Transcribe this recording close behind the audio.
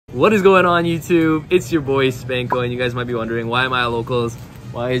What is going on, YouTube? It's your boy Spanko, and you guys might be wondering, why am I at locals?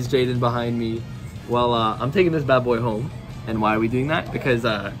 Why is Jaden behind me? Well, I'm taking this bad boy home. And why are we doing that? Because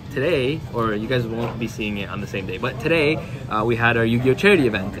today, or you guys won't be seeing it on the same day, but today we had our Yu-Gi-Oh charity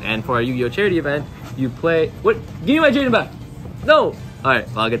event. And for our Yu-Gi-Oh charity event, you play... What? Give me my Jaden back! No! Alright,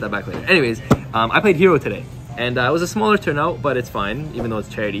 well, I'll get that back later. Anyways, I played Hero today. And it was a smaller turnout, but it's fine. Even though it's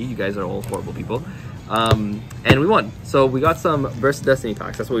charity, you guys are all horrible people. And we won. So we got some Burst of Destiny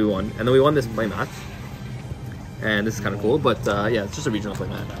packs, that's what we won. And then we won this playmat. And this is kind of cool, but yeah, it's just a regional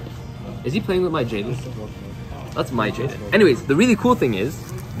playmat. Is he playing with my Jaden? That's my Jaden. Anyways, the really cool thing is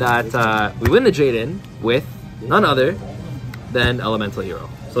that we win the Jaden with none other than Elemental Hero.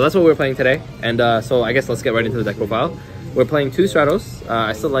 So that's what we're playing today. And so I guess let's get right into the deck profile. We're playing 2 Stratos.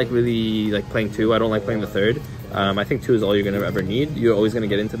 I still really like playing 2. I don't like playing the 3rd. I think 2 is all you're going to ever need. You're always going to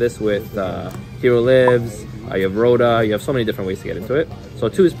get into this with Hero Lives, you have Rhoda, you have so many different ways to get into it. So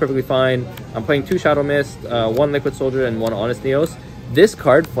 2 is perfectly fine. I'm playing 2 Shadow Mist, 1 Liquid Soldier, and 1 Honest Neos. This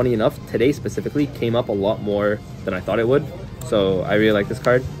card, funny enough, today specifically, came up a lot more than I thought it would. So I really like this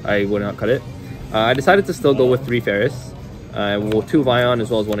card. I would not cut it. I decided to still go with 3 Ferris, 2 Vion, as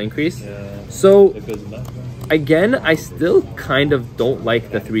well as 1 Increase. So again, I still kind of don't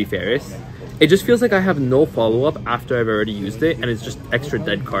like the 3 Ferris. It just feels like I have no follow-up after I've already used it, and it's just extra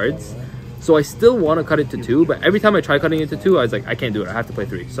dead cards. So I still want to cut it to 2, but every time I try cutting it to 2, I was like, I can't do it. I have to play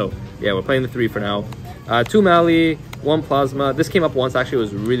 3. So yeah, we're playing the 3 for now. 2 Mali, 1 Plasma. This came up once, actually. It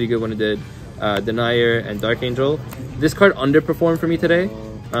was really good when it did. Denier and Dark Angel. This card underperformed for me today.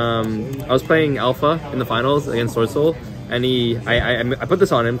 I was playing Alpha in the finals against Sword Soul, and I put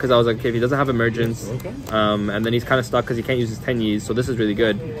this on him because I was like, okay, if he doesn't have Emergence, and then he's kind of stuck because he can't use his 10 Ys, so this is really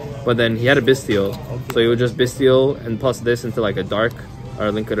good. But then he had a Bestial, so he would just Bestial and plus this into like a Dark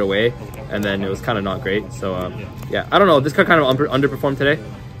or Link It Away, and then it was kind of not great. So yeah, I don't know, this card kind of underperformed today.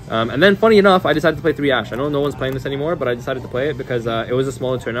 And then funny enough, I decided to play 3 Ash. I know no one's playing this anymore, but I decided to play it because it was a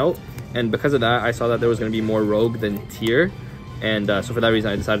smaller turnout, and because of that I saw that there was going to be more Rogue than Tier. And so for that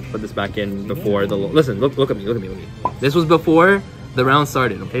reason, I decided to put this back in before the... Listen, look at me. This was before the round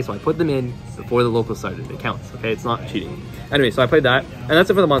started, okay? So I put them in before the local started. It counts, okay? It's not cheating. Anyway, so I played that, and that's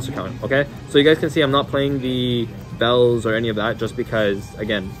it for the monster count, okay? So you guys can see I'm not playing the bells or any of that just because,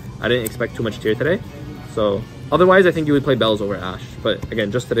 again, I didn't expect too much tier today. So otherwise, I think you would play bells over Ash. But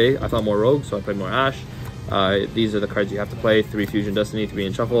again, just today, I thought more Rogue, so I played more Ash. These are the cards you have to play. 3 Fusion Destiny, 3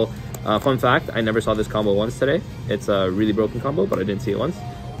 in Shuffle. Fun fact, I never saw this combo once today. It's a really broken combo, but I didn't see it once,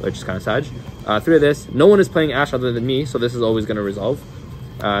 which is kind of sad. 3 of this. No one is playing Ash other than me, so this is always going to resolve.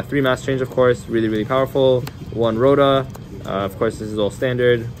 3 Mass Change, of course, really powerful. 1 Rhoda. Of course, this is all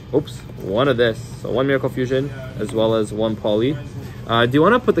standard. Oops, 1 of this. So 1 Miracle Fusion, as well as 1 Poly. Do you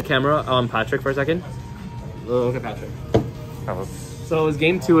want to put the camera on Patrick for a second? Look at Patrick. So it was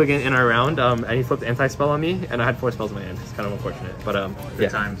game 2 again in our round, and he flipped anti-spell on me, and I had 4 spells in my hand. It's kind of unfortunate, but good yeah.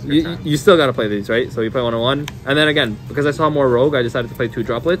 times. You still gotta play these, right? So you play 1-on-1, and then again, because I saw more Rogue, I decided to play 2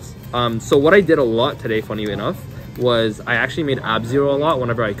 droplets. So what I did a lot today, funny enough, was I actually made Ab-Zero a lot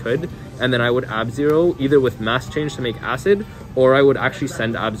whenever I could, and then I would Ab-Zero either with Mass Change to make Acid, or I would actually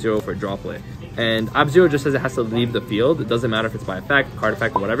send Ab-Zero for Droplet. And Ab-Zero just says it has to leave the field. It doesn't matter if it's by effect, card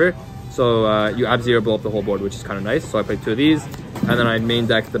effect, or whatever. So you Ab-Zero, blow up the whole board, which is kind of nice. So I played 2 of these, and then I main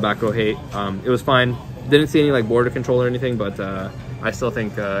decked the back row hate. It was fine. Didn't see any like border control or anything, but I still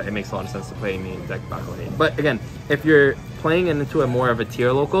think it makes a lot of sense to play main deck back row hate. But again, if you're playing into a more of a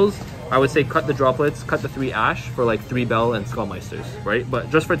tier locals, I would say cut the droplets, cut the 3 Ash for like 3 Bell and Skullmeisters, right? But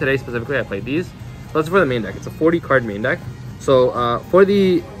just for today specifically, I played these. That's for the main deck. It's a 40 card main deck. So for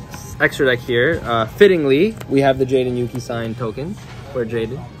the extra deck here, fittingly, we have the Jaden Yuki signed tokens for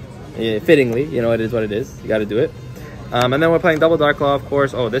Jaden. Yeah, fittingly, you know, it is what it is. You got to do it. And then we're playing double Dark Claw, of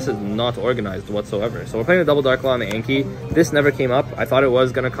course. Oh, this is not organized whatsoever. So we're playing the double Dark Claw on the Anki. This never came up. I thought it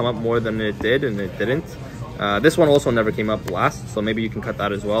was going to come up more than it did, and it didn't. This one also never came up last, so maybe you can cut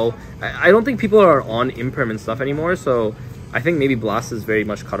that as well. I don't think people are on imperm and stuff anymore, so I think maybe Blast is very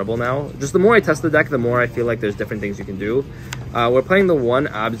much cuttable now. Just the more I test the deck, the more I feel like there's different things you can do. We're playing the 1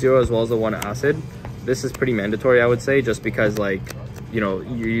 Ab-Zero as well as the 1 Acid. This is pretty mandatory, I would say, just because, like, you know,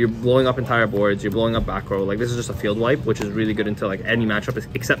 you're blowing up entire boards, you're blowing up back row. Like, this is just a field wipe, which is really good into like any matchup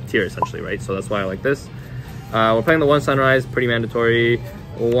except tier, essentially, right? So that's why I like this. We're playing the 1 Sunrise, pretty mandatory.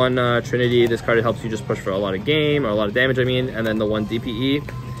 1 Trinity, this card helps you just push for a lot of game, or a lot of damage, I mean. And then the 1 DPE.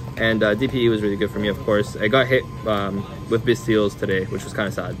 And DPE was really good for me, of course. I got hit with Bestials today, which was kind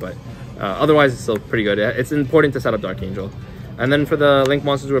of sad, but otherwise it's still pretty good. It's important to set up Dark Angel. And then for the Link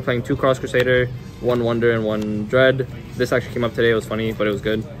monsters, we're playing 2 Cross Crusader, 1 Wonder, and 1 Dread. This actually came up today. It was funny, but it was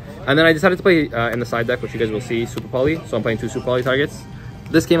good. And then I decided to play in the side deck, which you guys will see, Super Poly. So I'm playing 2 Super Poly targets.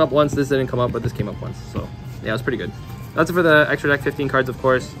 This came up once, this didn't come up, but this came up once. So yeah, it was pretty good. That's it for the extra deck, 15 cards, of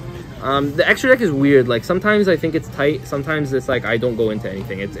course. The extra deck is weird. Like sometimes I think it's tight, sometimes it's like I don't go into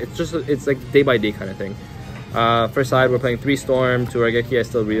anything. It's like day by day kind of thing. First side, we're playing 3 Storm, 2 Argeki. I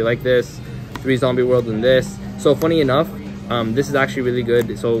still really like this. 3 Zombie World and this. So funny enough, this is actually really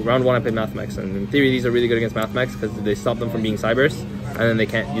good. So round 1 I played Mathmex, and in theory these are really good against Mathmex because they stop them from being Cybers, and then they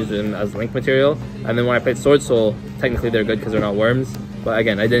can't use them as link material. And then when I played Sword Soul, technically they're good because they're not worms. But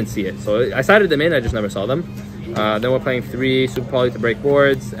again, I didn't see it. So I sided them in, I just never saw them. Then we're playing 3 Super Poly to break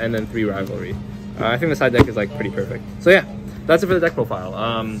boards, and then 3 Rivalry. I think the side deck is like pretty perfect. So yeah, that's it for the deck profile.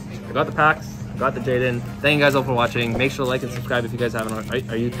 I got the packs, got the Jaden. Thank you guys all for watching. Make sure to like and subscribe if you guys haven't.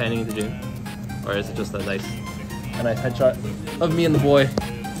 Are you panning into June? Or is it just a nice headshot of me and the boy?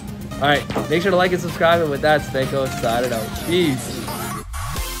 Alright, make sure to like and subscribe, and with that, Spanko started out. Peace.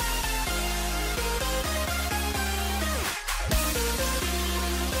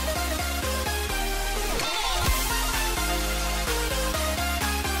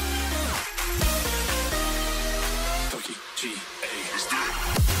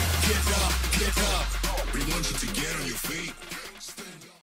 Get up, we want you to get on your feet.